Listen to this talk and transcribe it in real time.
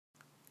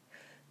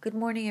Good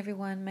morning,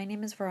 everyone. My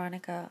name is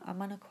Veronica.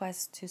 I'm on a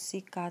quest to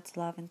seek God's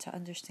love and to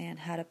understand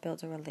how to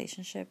build a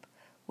relationship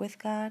with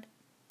God.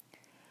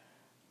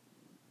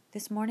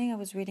 This morning I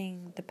was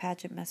reading the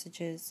Padgett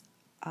Messages,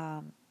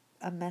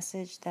 a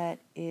message that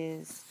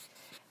is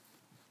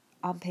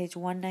on page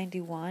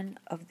 191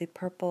 of the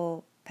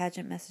purple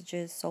Padgett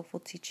Messages, Soulful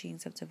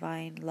Teachings of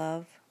Divine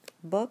Love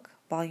book,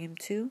 volume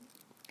 2.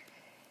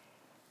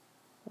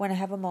 When I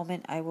have a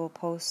moment, I will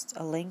post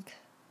a link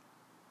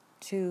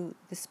to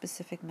this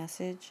specific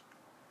message.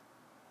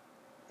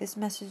 This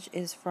message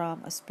is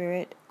from a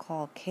spirit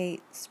called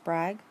Kate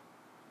Sprague,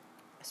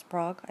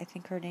 I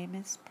think her name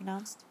is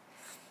pronounced.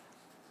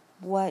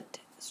 What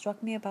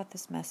struck me about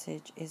this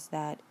message is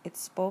that it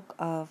spoke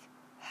of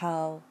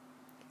how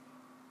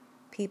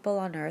people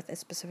on earth, and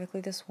specifically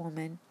this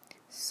woman,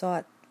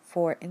 sought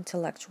for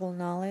intellectual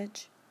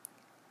knowledge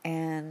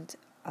and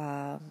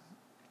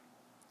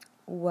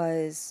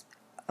was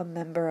a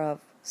member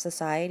of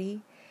society,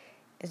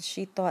 and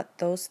she thought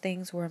those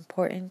things were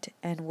important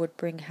and would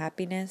bring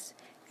happiness.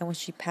 And when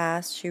she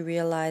passed, she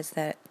realized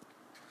that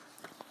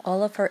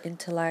all of her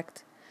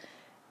intellect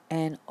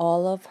and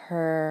all of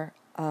her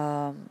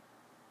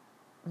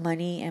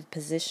money and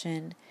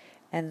position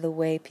and the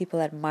way people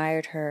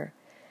admired her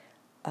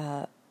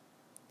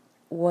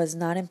was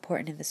not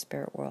important in the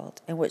spirit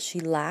world. And what she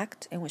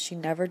lacked and what she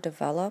never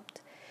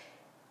developed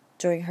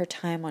during her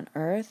time on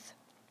earth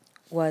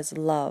was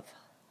love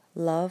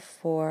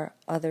for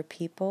other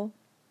people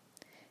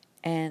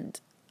and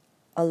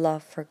a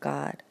love for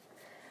God.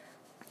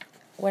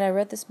 When I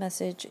read this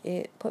message,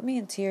 it put me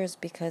in tears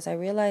because I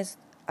realized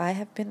I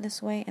have been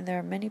this way, and there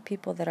are many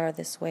people that are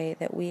this way,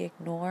 that we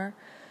ignore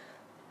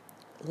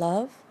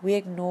love. We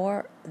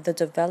ignore the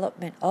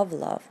development of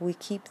love. We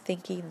keep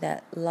thinking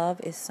that love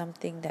is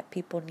something that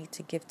people need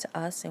to give to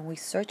us, and we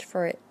search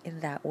for it in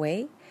that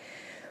way.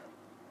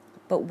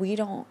 But we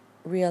don't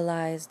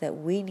realize that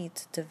we need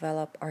to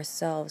develop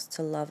ourselves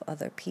to love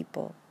other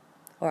people.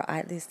 Or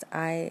at least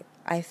I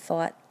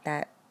thought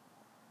that,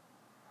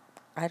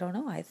 I don't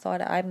know, I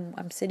thought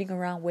I'm sitting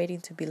around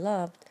waiting to be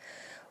loved,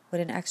 when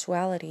in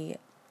actuality,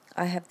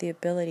 I have the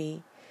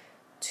ability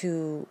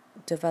to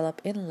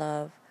develop in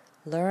love,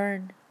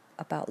 learn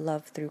about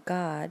love through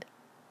God,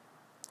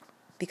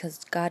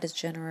 because God is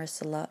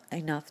generous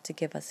enough to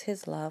give us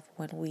His love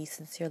when we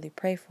sincerely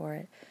pray for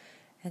it,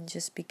 and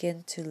just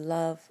begin to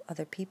love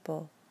other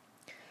people.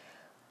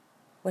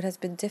 What has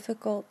been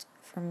difficult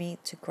for me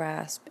to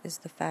grasp is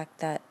the fact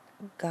that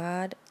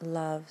God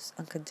loves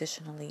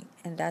unconditionally,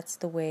 and that's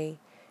the way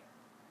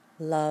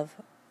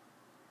love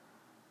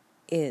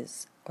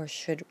is or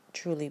should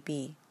truly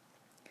be.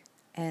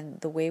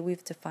 And the way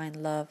we've defined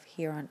love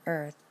here on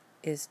earth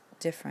is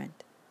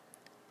different.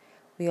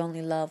 We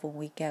only love when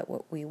we get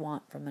what we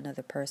want from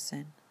another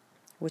person,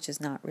 which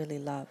is not really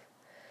love.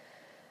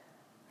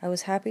 I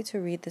was happy to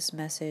read this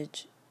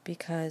message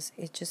because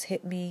it just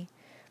hit me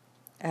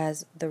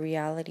as the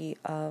reality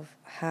of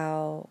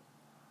how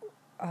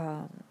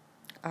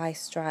I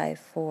strive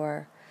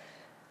for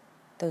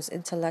those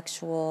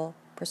intellectual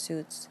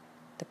pursuits,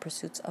 the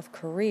pursuits of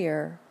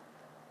career,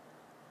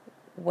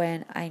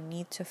 when I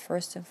need to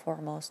first and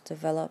foremost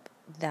develop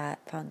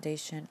that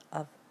foundation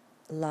of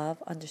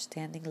love,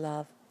 understanding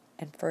love,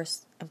 and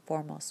first and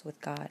foremost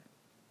with God.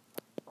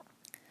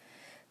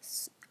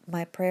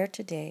 My prayer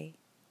today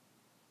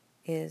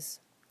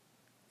is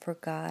for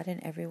God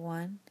and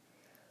everyone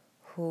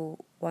who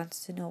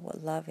wants to know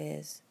what love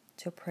is,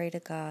 to pray to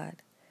God,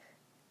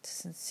 to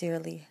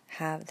sincerely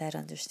have that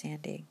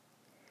understanding.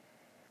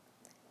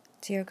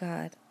 Dear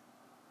God,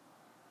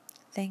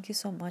 thank you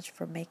so much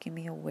for making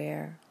me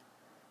aware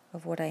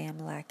of what I am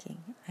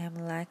lacking. I am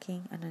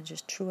lacking an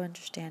true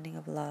understanding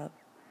of love.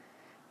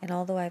 And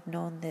although I've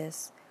known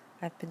this,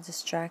 I've been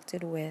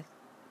distracted with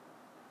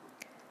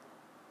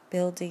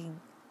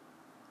building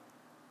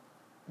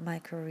my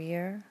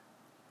career,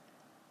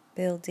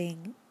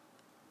 building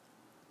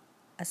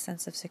a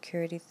sense of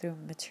security through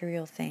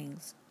material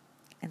things.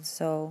 And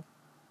so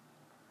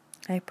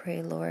I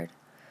pray, Lord,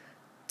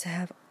 to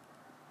have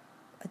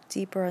a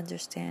deeper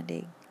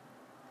understanding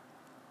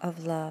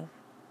of love.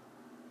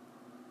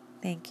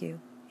 Thank you.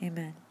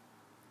 Amen.